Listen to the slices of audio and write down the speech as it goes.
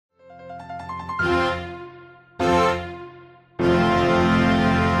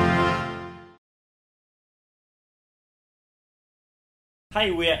Hi,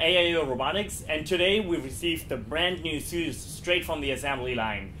 we are AIO Robotics, and today we received the brand new ZEUS straight from the assembly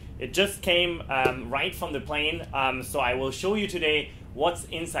line. It just came right from the plane, so I will show you today what's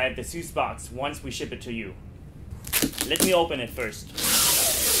inside the ZEUS box once we ship it to you. Let me open it first.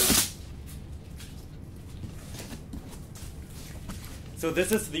 So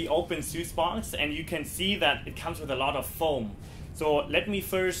this is the open ZEUS box, and you can see that it comes with a lot of foam. So let me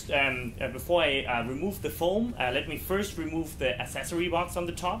first, before I remove the foam, let me first remove the accessory box on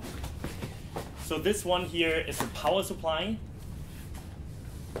the top. So this one here is the power supply.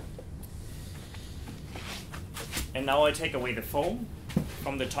 And now I take away the foam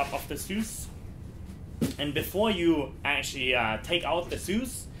from the top of the ZEUS. And before you actually take out the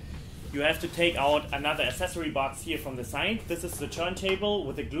ZEUS, you have to take out another accessory box here from the side. This is the turntable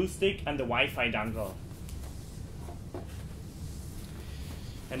with the glue stick and the Wi-Fi dongle.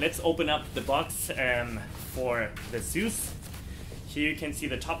 And let's open up the box for the ZEUS. Here you can see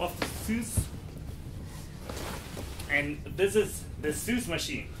the top of the ZEUS. And this is the ZEUS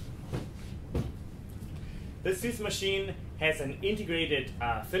machine. This ZEUS machine has an integrated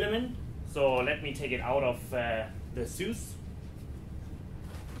filament. So let me take it out of the ZEUS.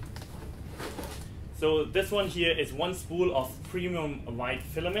 So this one here is one spool of premium white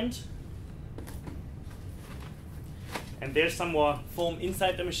filament. And there's some more foam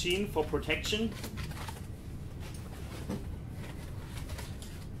inside the machine for protection.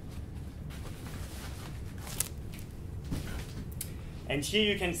 And here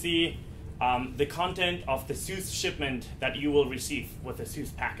you can see the content of the ZEUS shipment that you will receive with the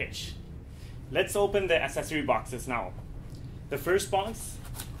ZEUS package. Let's open the accessory boxes now. The first box,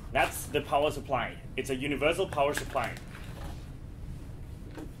 that's the power supply. It's a universal power supply.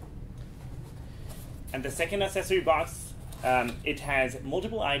 And the second accessory box, it has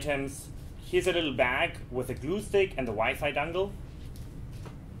multiple items. Here's a little bag with a glue stick and the Wi-Fi dongle.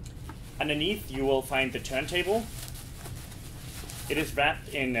 Underneath you will find the turntable. It is wrapped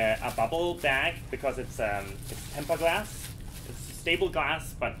in a bubble bag because it's tempered glass. It's stable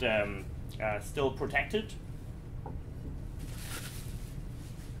glass, but still protected.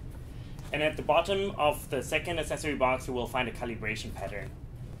 And at the bottom of the second accessory box you will find a calibration pattern.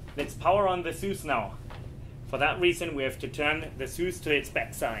 Let's power on the ZEUS now. For that reason, we have to turn the ZEUS to its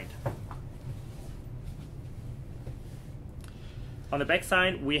back side. On the back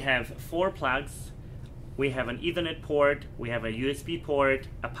side, we have 4 plugs. We have an Ethernet port, we have a USB port,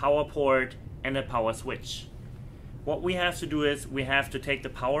 a power port, and a power switch. What we have to do is we have to take the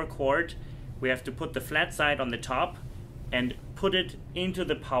power cord, we have to put the flat side on the top, and put it into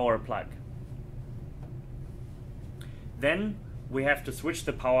the power plug. Then we have to switch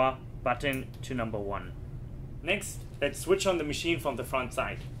the power button to number 1. Next, let's switch on the machine from the front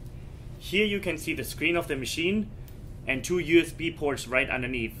side. Here you can see the screen of the machine and 2 USB ports right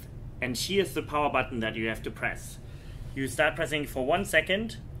underneath. And here's the power button that you have to press. You start pressing for 1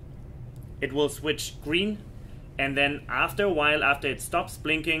 second, it will switch green, and then after a while, after it stops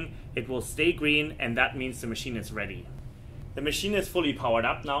blinking, it will stay green, and that means the machine is ready. The machine is fully powered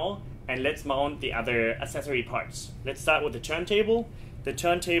up now, and let's mount the other accessory parts. Let's start with the turntable. The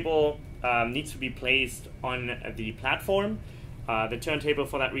turntable needs to be placed on the platform. The turntable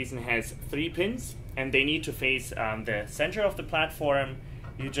for that reason has 3 pins, and they need to face the center of the platform.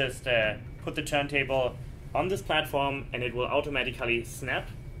 You just put the turntable on this platform and it will automatically snap.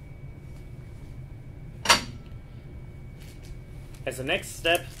 As a next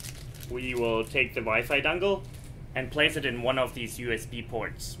step, we will take the Wi-Fi dongle and place it in one of these USB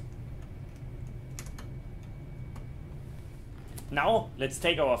ports. Now, let's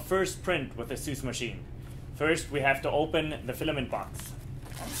take our first print with the ZEUS machine. First, we have to open the filament box.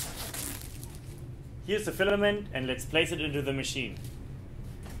 Here's the filament, and let's place it into the machine.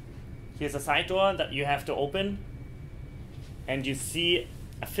 Here's a side door that you have to open, and you see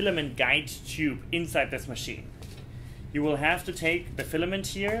a filament guide tube inside this machine. You will have to take the filament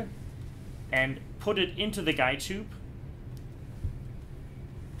here and put it into the guide tube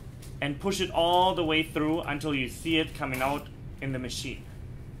and push it all the way through until you see it coming out in the machine.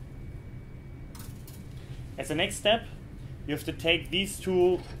 As the next step, you have to take these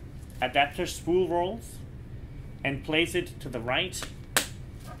 2 adapter spool rolls and place it to the right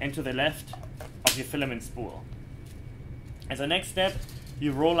and to the left of your filament spool. As a next step,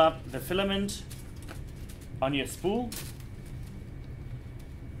 you roll up the filament on your spool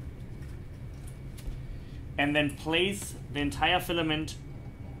and then place the entire filament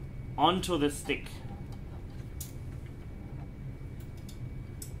onto the stick.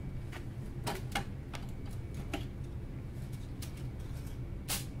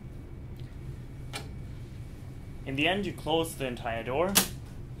 In the end, you close the entire door.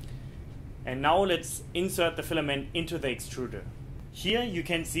 And now let's insert the filament into the extruder. Here you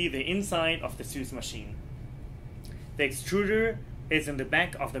can see the inside of the ZEUS machine. The extruder is in the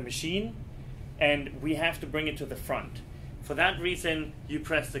back of the machine, and we have to bring it to the front. For that reason, you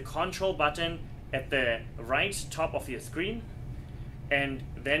press the control button at the right top of your screen, and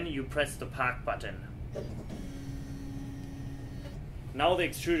then you press the park button. Now the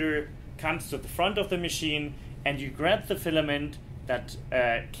extruder comes to the front of the machine, and you grab the filament that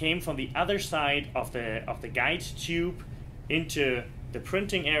came from the other side of the guide tube into the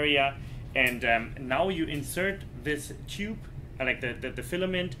printing area, and now you insert this tube, like the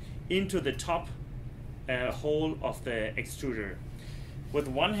filament, into the top hole of the extruder. With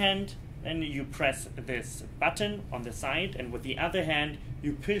one hand, then you press this button on the side, and with the other hand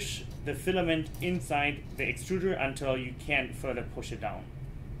you push the filament inside the extruder until you can't further push it down.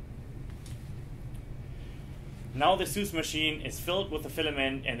 Now the ZEUS machine is filled with the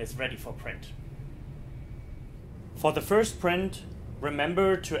filament and is ready for print. For the first print,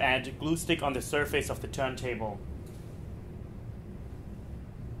 remember to add glue stick on the surface of the turntable.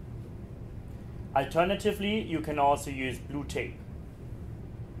 Alternatively, you can also use blue tape.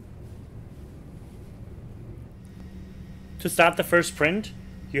 To start the first print,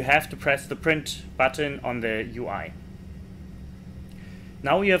 you have to press the print button on the UI.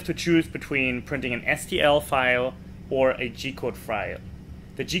 Now you have to choose between printing an STL file or a G-code file.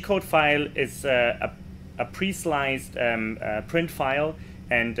 The G-code file is a pre-sliced print file,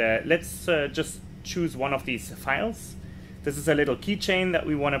 and let's just choose one of these files. This is a little keychain that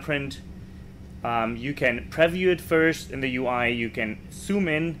we want to print. You can preview it first in the UI, you can zoom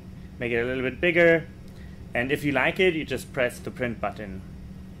in, make it a little bit bigger, and if you like it, you just press the print button.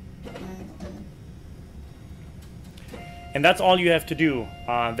 And that's all you have to do.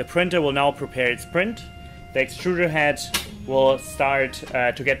 The printer will now prepare its print. The extruder head will start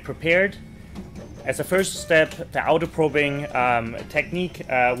to get prepared. As a first step, the auto probing technique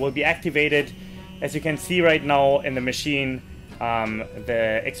will be activated. As you can see right now in the machine,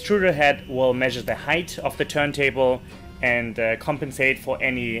 the extruder head will measure the height of the turntable and compensate for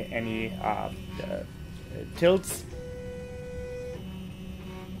any tilts.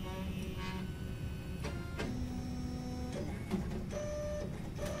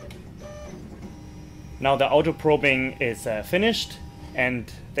 Now the auto probing is finished,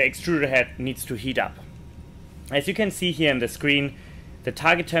 and the extruder head needs to heat up. As you can see here on the screen, the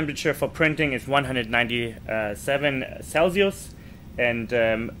target temperature for printing is 197 Celsius, and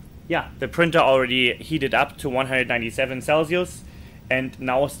yeah, the printer already heated up to 197 Celsius, and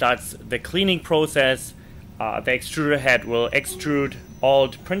now starts the cleaning process. The extruder head will extrude all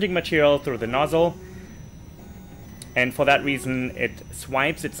the printing material through the nozzle, and for that reason it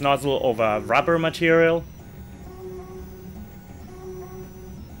swipes its nozzle over rubber material.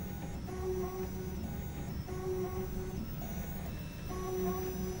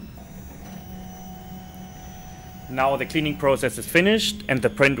 Now the cleaning process is finished and the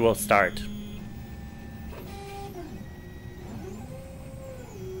print will start.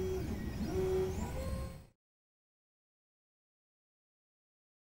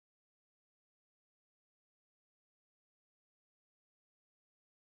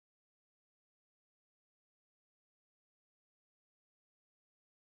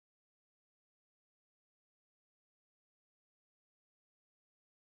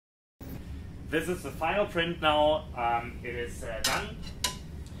 This is the final print now. It is done.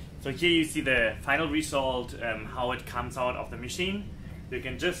 So here you see the final result, how it comes out of the machine. You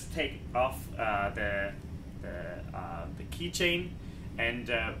can just take off the keychain,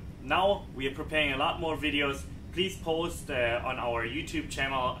 and now we are preparing a lot more videos. Please post on our YouTube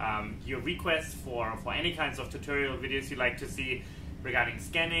channel your requests for any kinds of tutorial videos you'd like to see regarding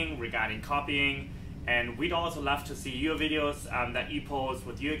scanning, regarding copying. And we'd also love to see your videos that you post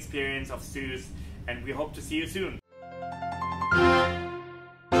with your experience of ZEUS, and we hope to see you soon.